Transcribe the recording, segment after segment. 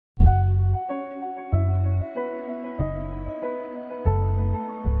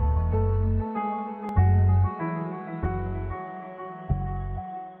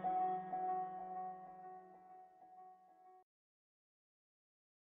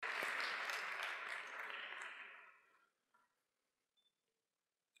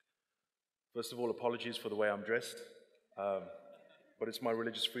First of all, apologies for the way I'm dressed, but it's my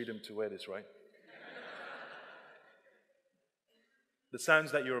religious freedom to wear this, right? The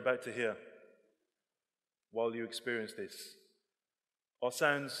sounds that you're about to hear while you experience this are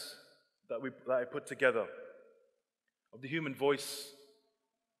sounds that I put together of the human voice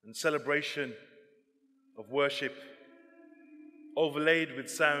and celebration of worship, overlaid with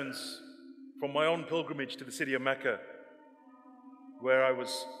sounds from my own pilgrimage to the city of Mecca, where I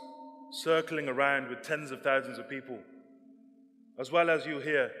was circling around with tens of thousands of people, as well as you'll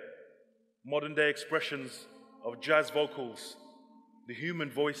hear modern day expressions of jazz vocals, the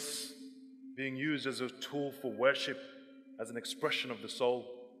human voice being used as a tool for worship, as an expression of the soul.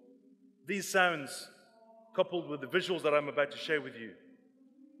 These sounds, coupled with the visuals that I'm about to share with you,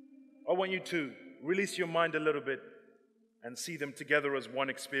 I want you to release your mind a little bit and see them together as one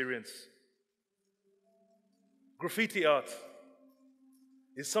experience. Graffiti art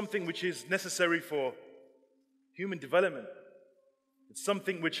is something which is necessary for human development. It's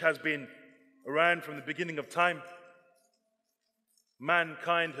something which has been around from the beginning of time.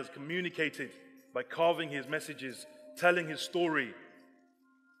 Mankind has communicated by carving his messages, telling his story,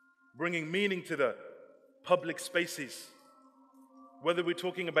 bringing meaning to the public spaces. Whether we're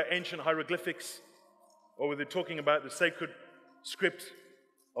talking about ancient hieroglyphics or whether we're talking about the sacred script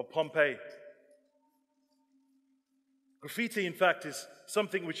of Pompeii. Graffiti, in fact, is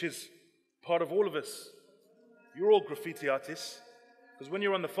something which is part of all of us. You're all graffiti artists, because when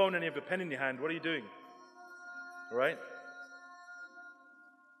you're on the phone and you have a pen in your hand, what are you doing? All right?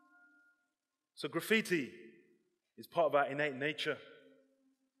 So graffiti is part of our innate nature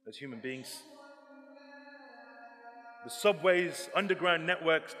as human beings. The subways, underground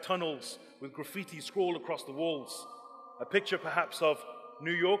networks, tunnels with graffiti scrawled across the walls. A picture perhaps of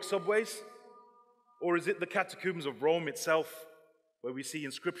New York subways? Or is it the catacombs of Rome itself, where we see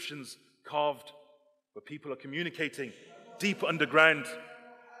inscriptions carved, where people are communicating deep underground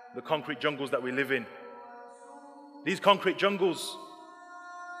the concrete jungles that we live in? These concrete jungles,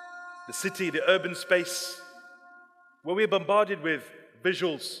 the city, the urban space, where we're bombarded with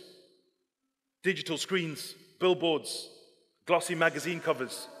visuals, digital screens, billboards, glossy magazine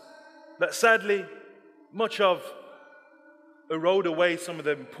covers, that sadly, much of erode away some of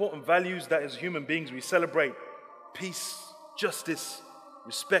the important values that as human beings we celebrate: peace, justice,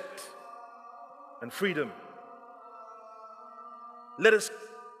 respect, and freedom. Let us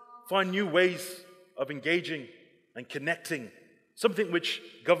find new ways of engaging and connecting, something which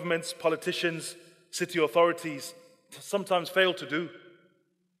governments, politicians, city authorities sometimes fail to do.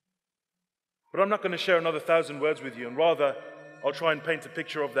 But I'm not going to share another 1,000 words with you, and rather I'll try and paint a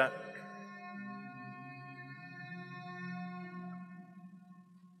picture of that.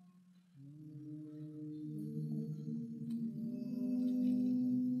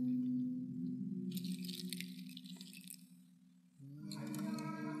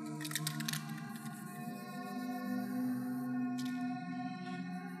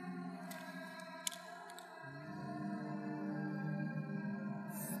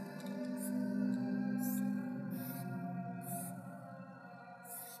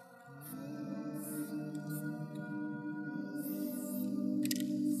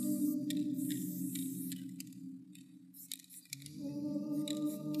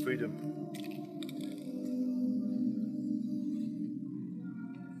 Freedom.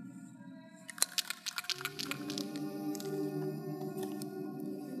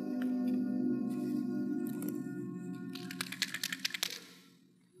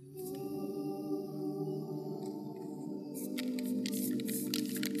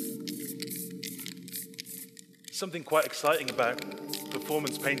 Something quite exciting about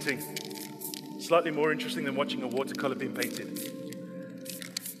performance painting, slightly more interesting than watching a watercolor being painted.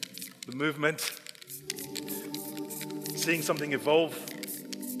 The movement, seeing something evolve.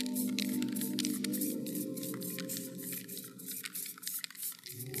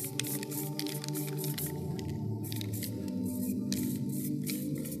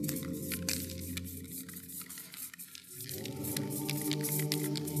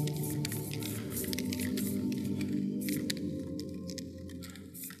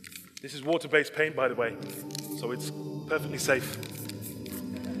 This is water-based paint, by the way, so it's perfectly safe.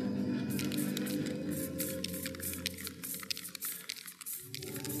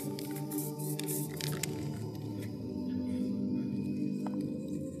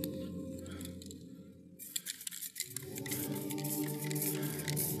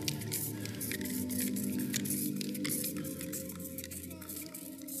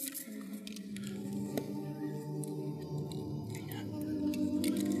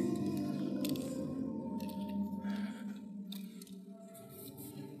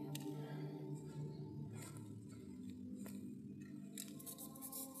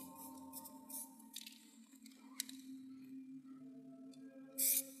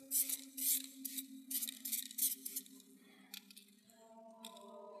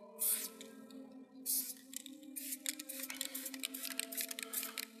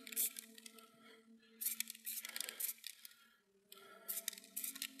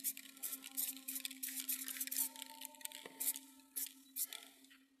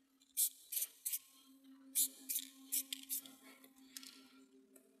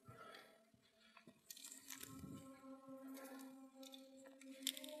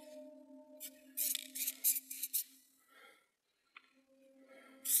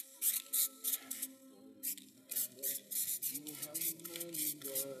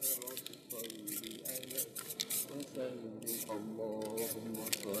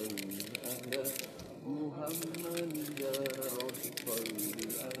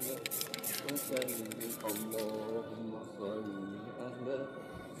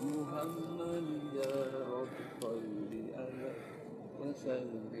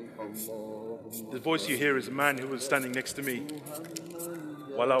 The voice you hear is a man who was standing next to me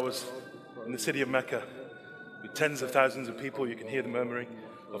while I was in the city of Mecca with tens of thousands of people. You can hear the murmuring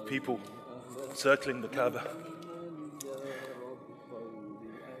of people circling the Kaaba.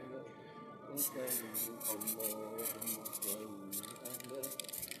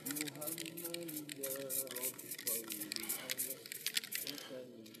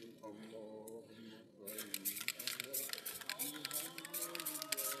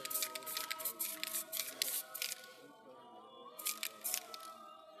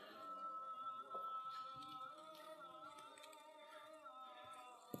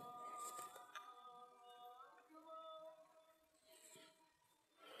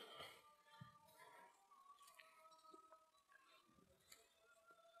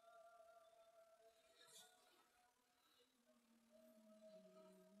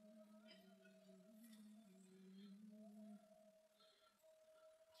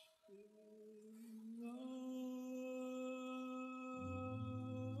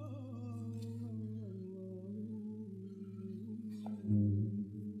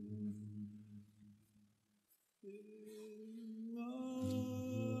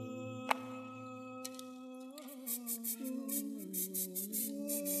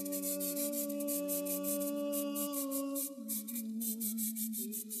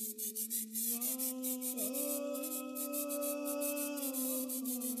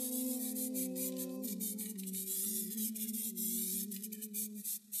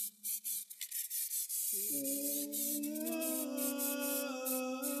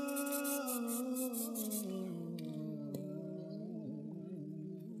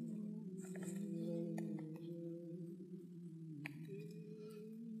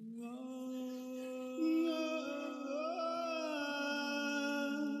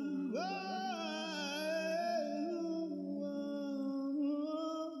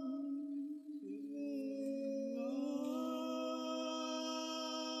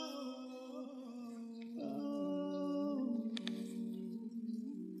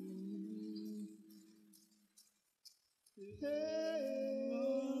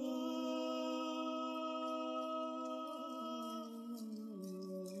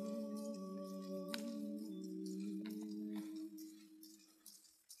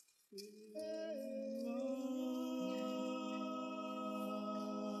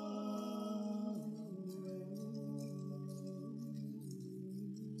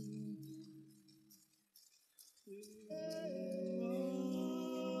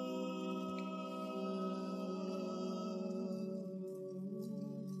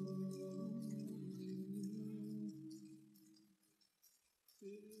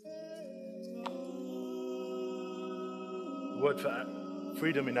 Word for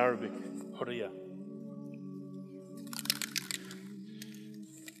freedom in Arabic, hurriya.